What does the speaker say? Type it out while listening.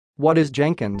What is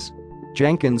Jenkins?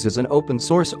 Jenkins is an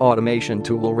open-source automation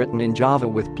tool written in Java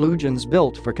with plugins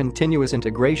built for continuous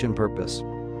integration purpose.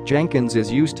 Jenkins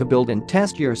is used to build and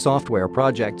test your software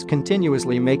projects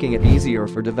continuously, making it easier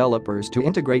for developers to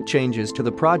integrate changes to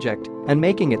the project and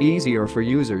making it easier for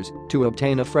users to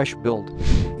obtain a fresh build.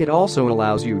 It also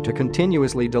allows you to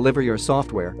continuously deliver your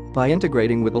software by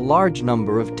integrating with a large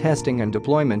number of testing and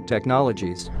deployment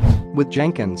technologies. With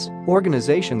Jenkins,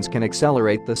 organizations can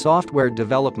accelerate the software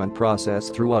development process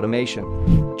through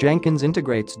automation. Jenkins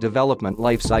integrates development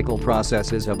lifecycle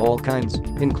processes of all kinds,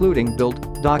 including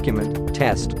build, document,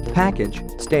 test, package,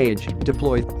 stage,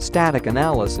 deploy, static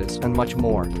analysis, and much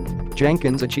more.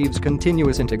 Jenkins achieves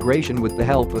continuous integration with the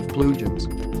help of plugins.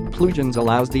 Plugins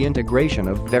allows the integration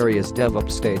of various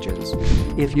DevOps stages.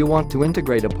 If you want to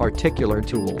integrate a particular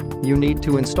tool, you need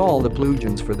to install the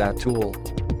plugins for that tool.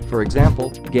 For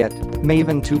example, Git,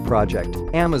 Maven 2 project,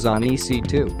 Amazon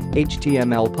EC2,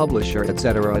 HTML publisher,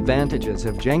 etc. Advantages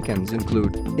of Jenkins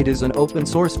include: it is an open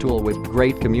source tool with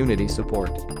great community support.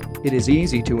 It is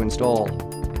easy to install.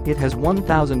 It has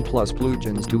 1,000 plus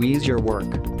plugins to ease your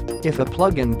work. If a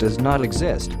plugin does not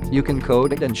exist, you can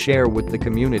code it and share with the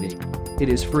community. It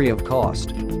is free of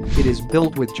cost. It is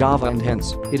built with Java and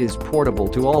hence, it is portable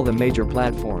to all the major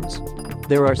platforms.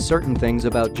 There are certain things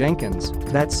about Jenkins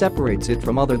that separates it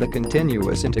from the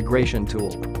continuous integration tool.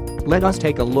 Let us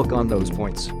take a look on those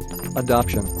points.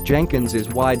 Adoption: Jenkins is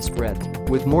widespread,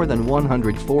 with more than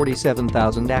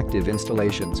 147,000 active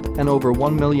installations and over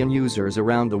 1 million users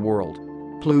around the world.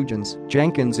 Plugins: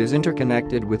 Jenkins is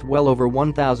interconnected with well over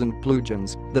 1,000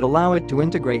 plugins that allow it to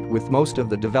integrate with most of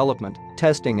the development,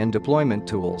 testing and deployment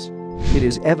tools. It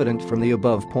is evident from the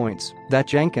above points that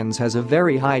Jenkins has a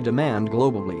very high demand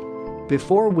globally.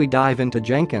 Before we dive into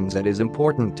Jenkins, it is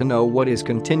important to know what is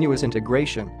continuous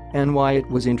integration and why it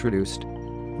was introduced.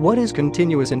 What is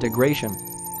continuous integration?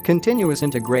 Continuous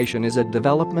integration is a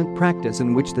development practice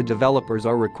in which the developers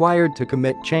are required to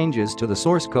commit changes to the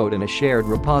source code in a shared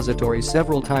repository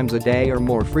several times a day or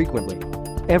more frequently.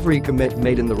 Every commit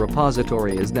made in the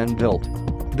repository is then built.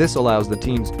 This allows the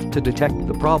teams to detect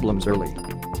the problems early.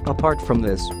 Apart from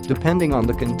this, depending on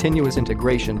the continuous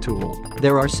integration tool,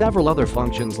 there are several other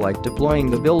functions like deploying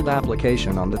the build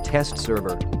application on the test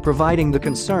server, providing the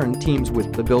concerned teams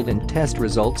with the build and test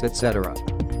results, etc.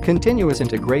 Continuous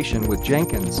integration with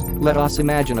Jenkins: let us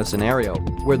imagine a scenario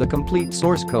where the complete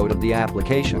source code of the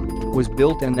application was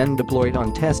built and then deployed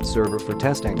on test server for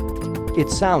testing. It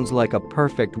sounds like a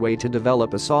perfect way to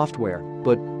develop a software,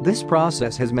 but this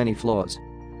process has many flaws.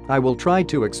 I will try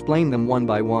to explain them one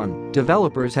by one.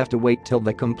 Developers have to wait till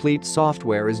the complete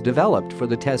software is developed for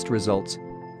the test results.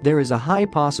 There is a high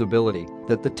possibility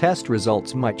that the test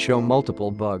results might show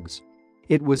multiple bugs.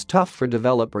 It was tough for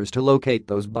developers to locate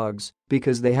those bugs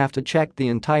because they have to check the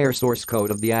entire source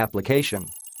code of the application.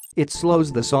 It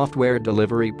slows the software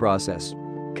delivery process.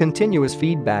 Continuous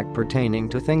feedback pertaining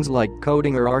to things like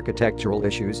coding or architectural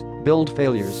issues, build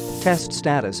failures, test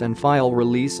status and file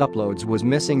release uploads was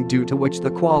missing, due to which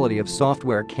the quality of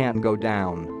software can go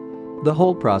down. The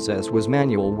whole process was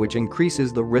manual, which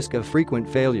increases the risk of frequent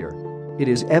failure. It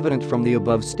is evident from the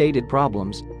above stated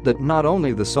problems that not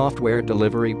only the software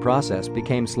delivery process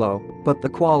became slow, but the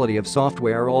quality of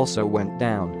software also went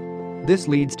down. This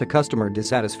leads to customer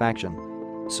dissatisfaction.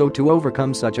 So to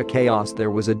overcome such a chaos,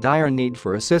 there was a dire need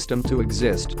for a system to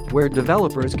exist where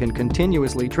developers can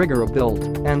continuously trigger a build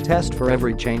and test for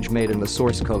every change made in the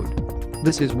source code.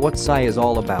 This is what SI is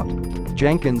all about.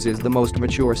 Jenkins is the most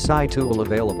mature SI tool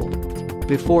available.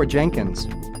 Before Jenkins,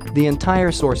 the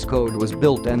entire source code was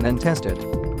built and then tested.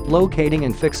 Locating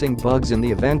and fixing bugs in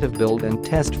the event of build and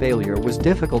test failure was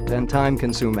difficult and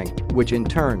time-consuming, which in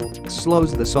turn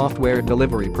slows the software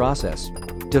delivery process.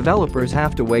 Developers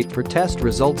have to wait for test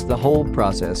results. The whole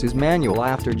process is manual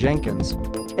after Jenkins.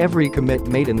 Every commit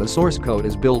made in the source code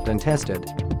is built and tested.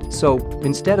 So,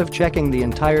 instead of checking the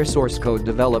entire source code,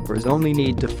 developers only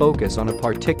need to focus on a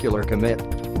particular commit.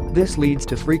 This leads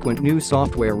to frequent new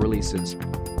software releases.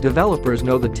 Developers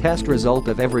know the test result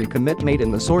of every commit made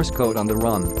in the source code on the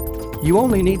run. You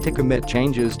only need to commit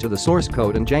changes to the source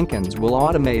code and Jenkins will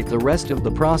automate the rest of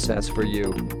the process for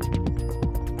you.